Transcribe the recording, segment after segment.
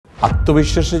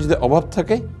আত্মবিশ্বাসের যদি অভাব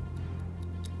থাকে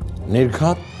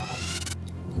নির্ঘাত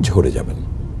ঝরে যাবেন।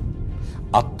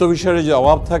 আত্মবিশ্বাসের যদি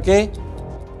অভাব থাকে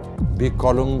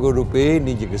বিকলঙ্গ রূপে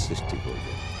নিজেকে সৃষ্টি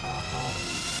করবেন।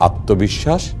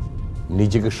 আত্মবিশ্বাস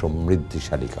নিজেকে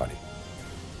সমৃদ্ধিশালী করে।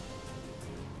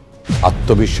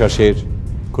 আত্মবিশ্বাসের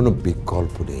কোনো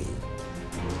বিকল্প নেই।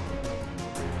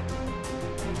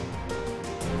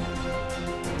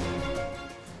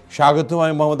 স্বাগতম,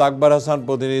 আমি মোহাম্মদ আকবর হাসান,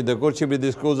 প্রতিনিধিত্ব করছি বৃদ্ধি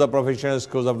schools of professional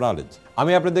schools of knowledge.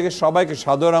 আমি আপনাদেরকে সবাইকে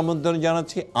সাদর আমন্ত্রণ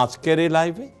জানাচ্ছি আজকের এই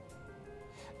লাইভে,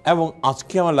 এবং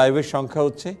আজকে আমার লাইভের সংখ্যা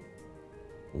হচ্ছে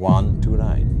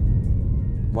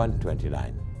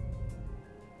 129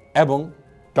 এবং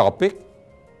topic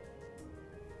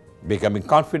becoming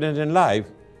confident in life,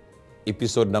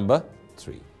 episode number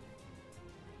 3।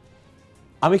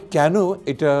 আমি কেন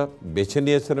এটা বেছে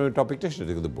নিয়েছিলাম এই টপিকটা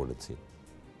সেটা কিন্তু বলেছি,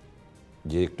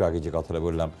 যে একটু আগে যে কথাটা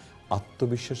বললাম,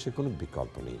 আত্মবিশ্বাসের কোনো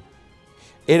বিকল্প নেই।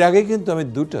 এর আগে কিন্তু আমি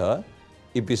দুটো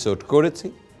এপিসোড করেছি,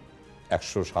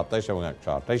 127 এবং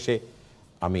 128-এ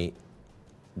আমি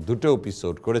দুটো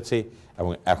এপিসোড করেছি,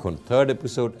 এবং এখন থার্ড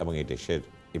এপিসোড এবং এটা শেষ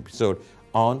episode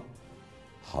on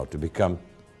how to become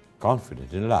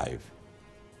confident in life.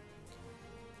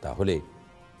 তাহলে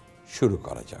শুরু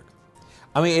করা যাক।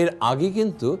 আমি এর আগে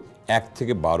কিন্তু 1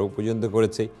 থেকে 12 পর্যন্ত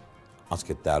করেছি,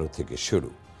 আজকে 13 থেকে শুরু।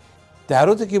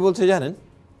 13তে কি বলছে জানেন?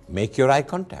 মেক ইউর আই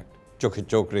কন্ট্যাক্ট, চোখে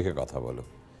চোখ রেখে কথা বলো।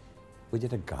 ওই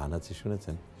যেটা গান আছে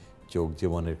শুনেছেন, চোখ যে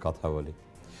মনের কথা বলে।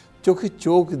 চোখে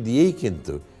চোখ দিয়েই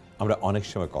কিন্তু আমরা অনেক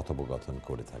সময় কথোপকথন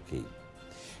করে থাকি।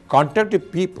 Contact with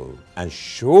people and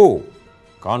show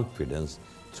confidence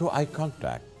through eye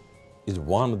contact is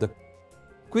one of the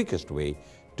quickest way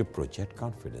to project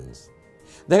confidence.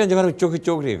 দেখেন, যখন আমি চোখে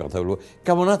চোখ রেখে কথা বলবো,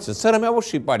 কেমন আছেন স্যার? আমি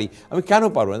অবশ্যই পারি, আমি কেন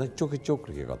পারবো না? চোখে চোখ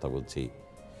রেখে কথা বলছি।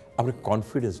 আপনার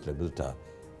কনফিডেন্স লেভেলটা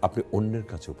আপনি অন্যের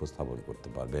কাছে উপস্থাপন করতে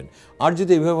পারবেন। আর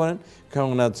যদি এইভাবে বলেন,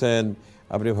 কেমন আছেন,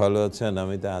 আপনি ভালো আছেন,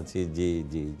 আমি তো আছি, জি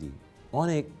জি জি।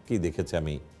 অনেককেই দেখেছি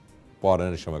আমি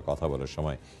পড়ানোর সময়, কথা বলার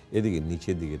সময় এদিকে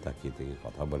নিচের দিকে তাকিয়ে থেকে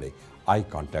কথা বলে। আই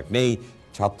কন্ট্যাক্ট নেই,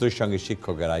 ছাত্রের সঙ্গে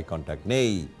শিক্ষকের আই কন্ট্যাক্ট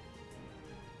নেই,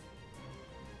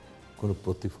 কোনো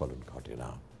প্রতিফলন ঘটে না,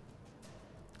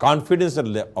 কনফিডেন্সের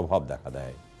অভাব দেখা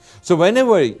দেয়। So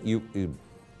whenever you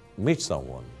meet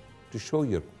someone, to show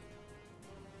your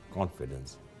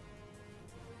confidence,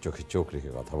 চোখে চোখ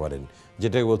রেখে কথা বলেন,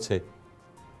 যেটা বলছে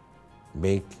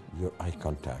make your eye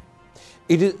contact.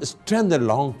 It is strengthen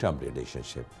long term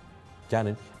relationship.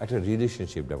 জানেন, একটা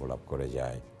রিলেশনশিপ ডেভেলপ করে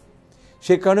যায়।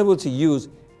 সে কারণে বলছে use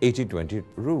 80-20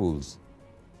 rules.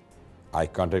 Eye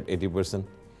contact 80%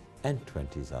 and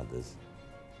 20 others.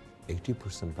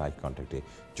 80% I কন্ট্যাক্টে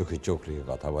চোখে চোখ রেখে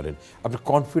কথা বলেন, আপনার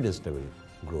কনফিডেন্স লেভেল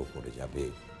গ্রো করে যাবে।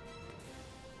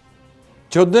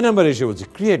 14 নম্বর এসে বলছে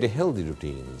create a healthy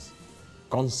routines,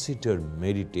 consider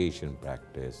meditation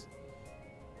practice.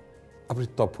 আপনি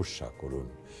তপস্যা করুন,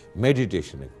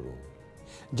 মেডিটেশনে করুন,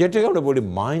 যেটাকে আমরা বলি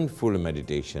mindful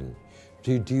meditation,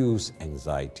 reduce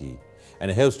anxiety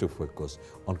and helps to focus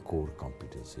on core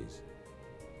competencies.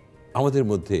 আমাদের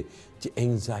মধ্যে যে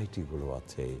অ্যাংজাইটিগুলো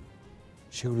আছে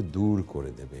সেগুলো দূর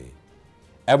করে দেবে,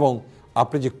 এবং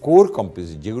আপনি যে কোর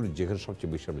কম্পিটেন্সি, যেখানে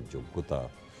সবচেয়ে বেশি আপনার যোগ্যতা,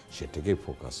 সেটাকে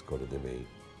ফোকাস করে দেবে।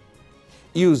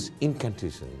 ইউজ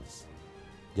ইনক্যান্টেশনস,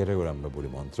 যেটা করে আমরা বলি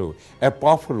মন্ত্র, a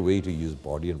powerful way to use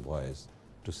body and voice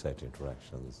to set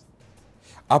interactions.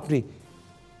 আপনি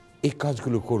এই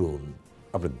কাজগুলো করুন,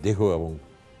 আপনার দেহ এবং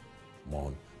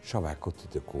মন সব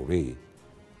একত্রিত করে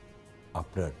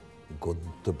আপনার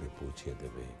গন্তব্যে পৌঁছে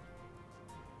দেবে।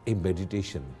 এই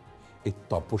মেডিটেশন, এই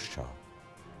তপস্যা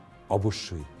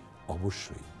অবশ্যই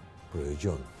অবশ্যই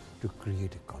প্রয়োজন to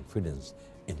create a confidence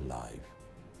in life.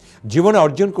 জীবনে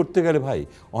অর্জন করতে গেলে ভাই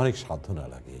অনেক সাধনা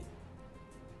লাগে।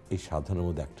 এই সাধনার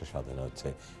মধ্যে একটা সাধনা হচ্ছে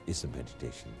ইস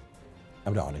মেডিটেশন।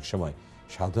 আমরা অনেক সময়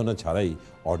সাধনা ছাড়াই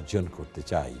অর্জন করতে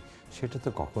চাই, সেটা তো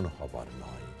কখনো হবার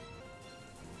নয়।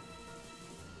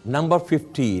 Number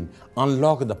 15,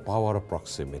 unlock the power of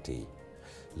proximity,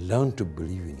 learn to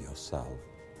believe in yourself.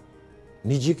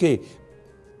 নিজেকে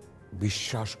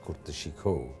বিশ্বাস করতে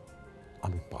শিখো,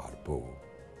 আমি পারবো,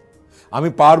 আমি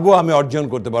পারবো, আমি অর্জন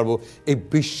করতে পারবো, এই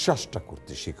বিশ্বাসটা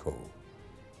করতে শিখো।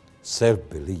 সেলফ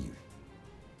বিলিভ,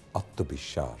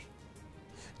 আত্মবিশ্বাস,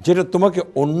 যেটা তোমাকে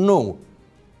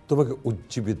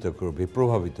উজ্জীবিত করবে,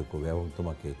 প্রভাবিত করবে এবং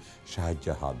তোমাকে সাহায্য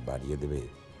হাত বাড়িয়ে দেবে।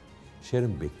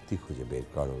 সেরকম ব্যক্তি খুঁজে বের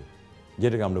করো,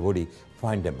 যেটাকে আমরা বলি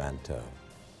find a mentor.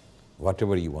 What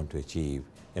ever you want to achieve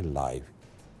in life,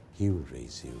 he will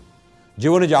raise you.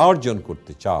 জীবনে যা অর্জন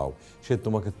করতে চাও সে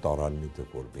তোমাকে ত্বরান্বিত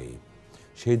করবে।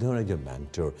 সেই ধরনের একজন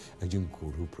মেন্টর, একজন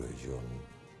গুরু প্রয়োজন।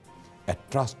 A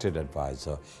trusted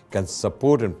advisor can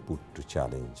support and put to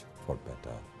challenge for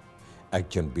better.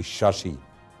 একজন বিশ্বাসী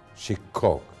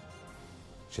শিক্ষক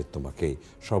সে তোমাকে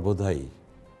সর্বদাই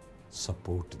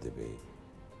সাপোর্ট দেবে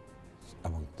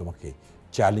এবং তোমাকে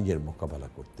চ্যালেঞ্জের মোকাবেলা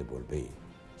করতে বলবে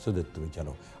সো দ্যাট তুমি যেন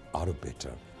আরো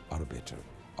বেটার আরো বেটার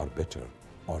আর বেটার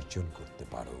অর্জন করতে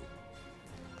পারো।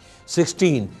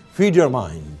 16. Feed your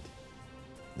mind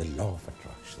the law of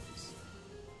attractions.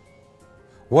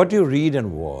 What you read and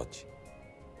watch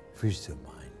feeds your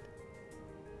mind.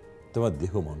 তোমার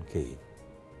দেহ মনকে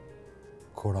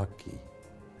খোরাক কি?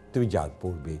 তুমি যা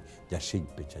পড়বে, যা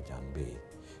শিখবে, যা জানবে,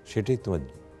 সেটাই তোমার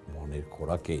মনের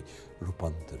খোরাকে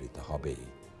রূপান্তরিত হবে।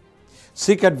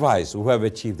 Seek advice who have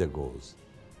achieved their goals.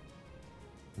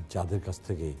 যাদের কাছ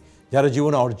থেকে, যারা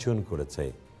জীবনে অর্জন করেছে,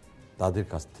 তাদের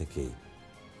কাছ থেকে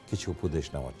কিছু উপদেশ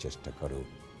নেওয়ার চেষ্টা করো।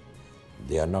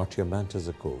 They are not your mentors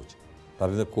or coach.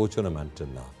 তারা তো কোচ না মেন্টর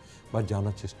না, বা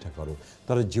জানার চেষ্টা করো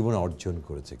তারা জীবনে অর্জন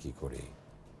করেছে কি করে।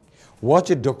 Watch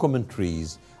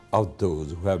documentaries of those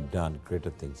who have done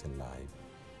greater things in life.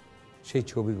 সেই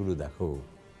ছবিগুলো দেখো,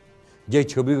 যে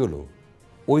ছবিগুলো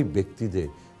ওই ব্যক্তিদের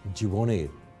জীবনের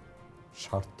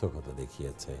সার্থকতা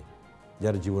দেখিয়েছে,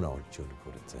 যারা জীবনে অর্জন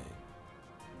করেছে।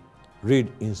 রিড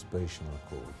ইন্সপিরেশনাল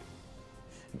কোট,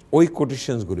 ওই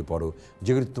কোটেশনসগুলি পড়ো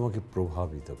যেগুলি তোমাকে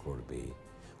প্রভাবিত করবে,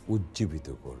 উজ্জীবিত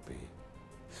করবে।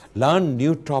 Learn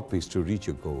new topics to reach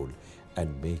your goal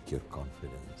and make your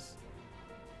confidence.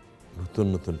 নতুন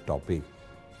নতুন টপিক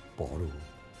পড়ো,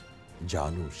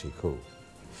 জানো, শেখো,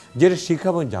 যেটা শেখা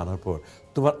এবং জানার পর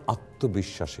তোমার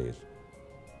আত্মবিশ্বাসের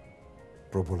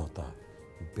প্রবলতা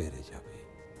বেড়ে যাবে।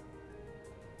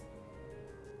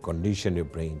 Condition your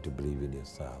brain to believe in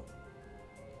yourself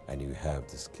and you have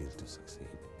the skill to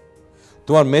succeed.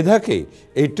 তোমার মেধাকে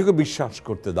এইটুকু বিশ্বাস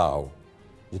করতে দাও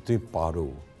যে তুমি পারো,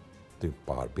 তুমি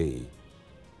পারবে।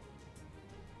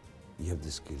 You have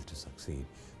the skill to succeed.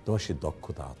 তোমার সে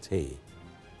দক্ষতা আছে,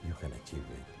 you can achieve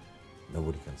it.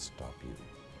 Nobody can stop you.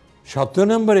 17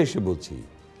 নম্বরে এসে বলছি,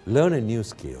 learn a new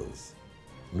skills.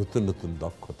 নতুন নতুন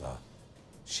দক্ষতা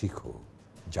শিখো,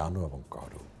 জানো এবং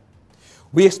করো।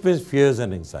 We experience fears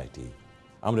and anxiety.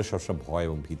 আমরা সবসময় ভয়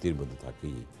এবং ভীতির মধ্যে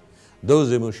থাকি। Those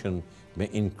emotions may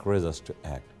encourage us to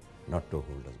act, not to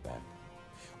hold us back.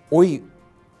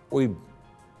 ওই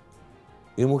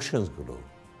ইমোশনসগুলো,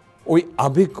 ওই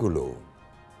আবেগগুলো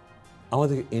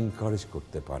আমাদেরকে এনকারেজ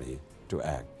করতে পারে টু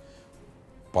অ্যাক্ট।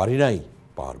 পারি নাই,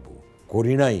 পারবো,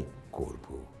 করি নাই,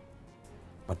 করবো।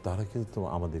 আর তারা কিন্তু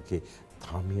আমাদেরকে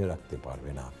থামিয়ে রাখতে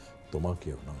পারবে না,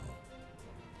 তোমাকেও না।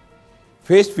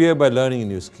 Face fear by learning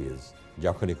new skills.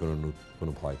 যখনই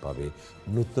কোনো ভয় পাবে,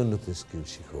 নতুন নতুন স্কিল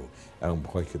শিখো এবং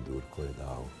ভয়কে দূর করে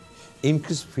দাও।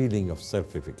 Increase feeling of self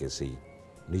efficacy,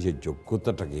 নিজের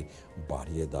যোগ্যতাটাকে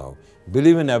বাড়িয়ে দাও।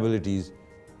 Believe in অ্যাবিলিটিজ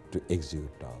two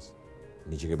execute task,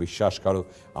 নিজেকে বিশ্বাস করো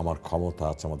আমার ক্ষমতা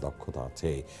আছে, আমার দক্ষতা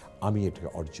আছে, আমি এটাকে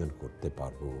অর্জন করতে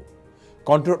পারবো।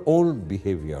 Control on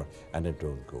behaviour and it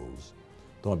on goals,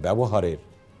 তোমার ব্যবহারের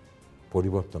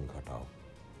পরিবর্তন ঘটাও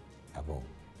এবং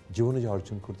জীবনে যে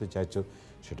অর্জন করতে চাইছো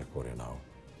সেটা করে নাও।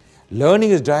 Learning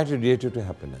is directly related to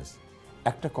happiness.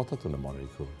 একটা কথা তো না মনে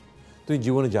রেখো, তুমি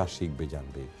জীবনে যা শিখবে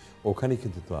জানবে ওখানে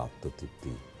কিন্তু তোমার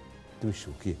আত্মতৃপ্তি, তুমি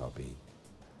সুখী হবে।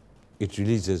 ইট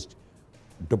releases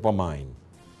dopamine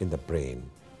in the brain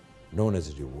known as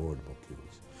a reward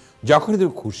molecules. যখনই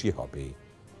তুমি খুশি হবে,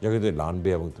 যখন তুমি লানবে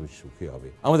এবং তুমি সুখী হবে,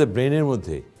 আমাদের ব্রেনের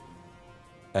মধ্যে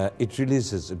ইট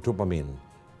releases dopamine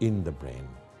in the brain.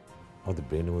 আমাদের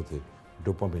ব্রেনের মধ্যে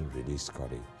ডোপামিন রিলিজ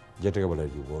করে, যেটাকে বলে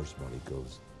rewards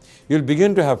molecules. Yule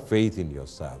begin to have faith in your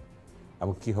self.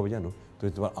 এবং কী হবে জানো,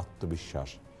 তুমি তোমার আত্মবিশ্বাস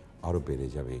আরও বেড়ে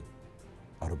যাবে,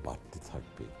 আরও বাড়তে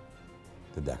থাকবে।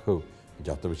 তো দেখো,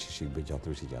 যত বেশি শিখবে, যত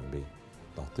বেশি জানবে,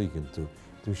 ততই কিন্তু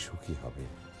তুমি সুখী হবে।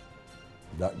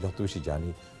 যত বেশি জানি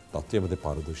ততই আমাদের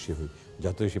পারদর্শী হই,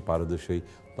 যত বেশি পারদর্শী হই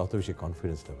তত বেশি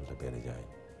কনফিডেন্স লেভেলটা বেড়ে যায়,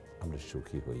 আমরা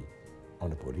সুখী হই।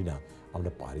 আমরা বলি না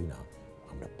আমরা পারি না,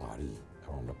 আমরা পারি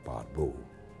এবং আমরা পারবো।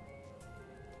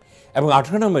 এবং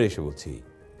 18 নম্বরে এসে বলছি,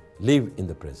 লিভ ইন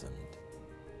দ্য প্রেজেন্ট।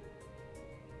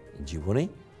 জীবনে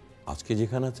আজকে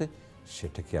যেখানে আছে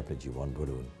সেটাকে আপনি জীবন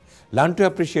বলুন। Learn to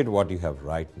appreciate what you have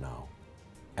right now.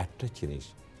 একটা জিনিস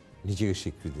নিজেকে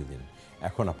স্বীকৃতি দিন,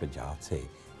 এখন আপনি যা আছে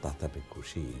তাতে আপনি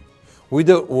খুশি।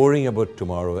 Without wiring about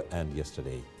tomorrow and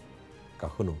yesterday.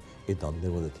 কখনো এই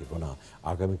দ্বন্দ্বের মধ্যে থেকো না,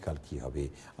 আগামীকাল কী হবে,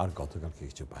 আর গতকালকে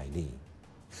কিছু পাইনি।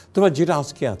 তোমার যেটা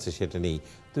আজকে আছে সেটা নেই,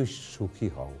 তুমি সুখী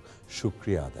হও,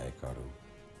 শুকরিয়া আদায় করো।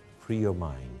 Free your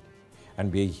mind and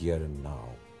B here and now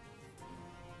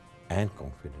and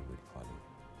confident will follow.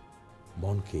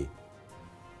 মনকে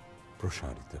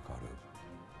প্রসারিত করো।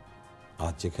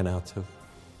 আজ যেখানে আছো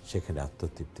সেখানে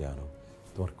আত্মতৃপ্তি আনো,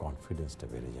 তোমার কনফিডেন্সটা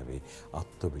বেড়ে যাবে,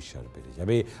 আত্মবিশ্বাস বেড়ে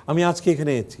যাবে। আমি আজকে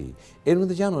এখানে এসেছি, এর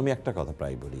মধ্যে জানো আমি একটা কথা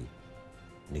প্রায় বলি,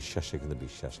 নিঃশ্বাসে কিন্তু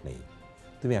বিশ্বাস নেই।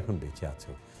 তুমি এখন বেঁচে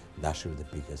আছো, that should be the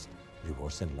biggest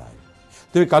rewards in life.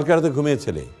 তুমি কালকে রাতে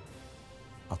ঘুমিয়েছিলে,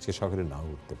 আজকে সকালে নাও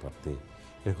উঠতে পারতে,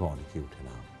 এরকম অনেকেই উঠে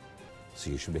না। So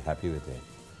you should be happy with it.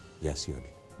 Yes, your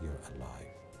alive.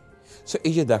 So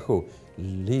এই যে দেখো,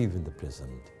 লিভ ইন দ্য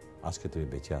প্রেজেন্ট। আজকে তুমি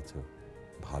বেঁচে আছো,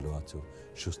 ভালো আছো,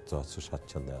 সুস্থ আছো,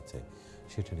 স্বাচ্ছন্দ্যে আছে,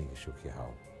 সেটা নিয়ে সুখী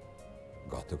হও।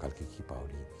 গতকালকে কী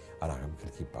পাওনি আর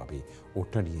আগামীকাল কী পাবে,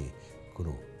 ওটা নিয়ে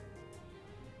কোনো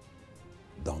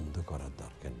দ্বন্দ্ব করার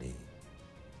দরকার নেই।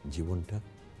 জীবনটা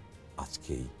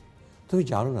আজকেই, তুমি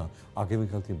জানো না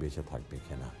আগামীকাল তুমি বেঁচে থাকবে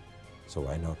কিনা। So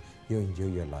why not you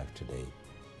enjoy year life today,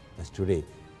 as today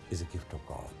is a gift of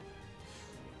god.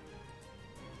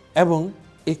 এবং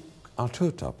এই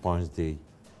 18টা পয়েন্টস দিয়েই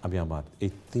আমি আমার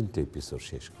এই 3টে এপিসোড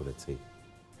শেষ করেছি।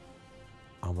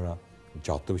 আমরা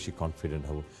যত বেশি কনফিডেন্ট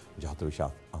হব, যত বেশি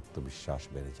আত্মবিশ্বাস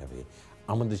বেড়ে যাবে,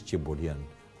 আমাদের চেয়ে বলিয়ান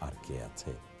আর কে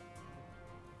আছে,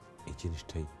 এই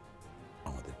জিনিসটাই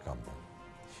আমাদের কাম্য।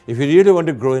 If you really want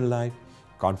to grow in life,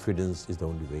 confidence is the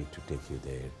only way to take you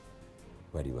there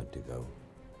where you want to go.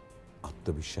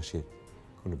 আত্মবিশ্বাসের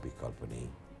কোনো বিকল্প নেই।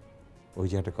 ওই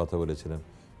যে একটা কথা বলেছিলাম,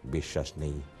 বিশ্বাস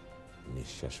নেই,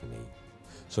 নিঃশ্বাসও নেই।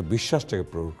 সো বিশ্বাসটাকে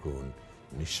প্রয়োগ করুন,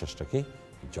 নিঃশ্বাসটাকে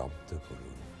জব্দ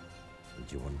করুন,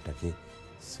 জীবনটাকে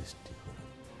সৃষ্টি করুন।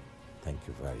 Thank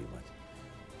you very much.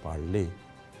 পারলে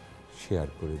শেয়ার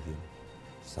করে দিন,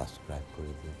 সাবস্ক্রাইব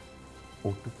করে দিন,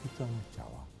 ওটুকুই তো আমার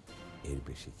চাওয়া, এর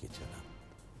বেশি কিছু না।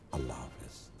 আল্লাহ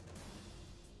হাফেজ।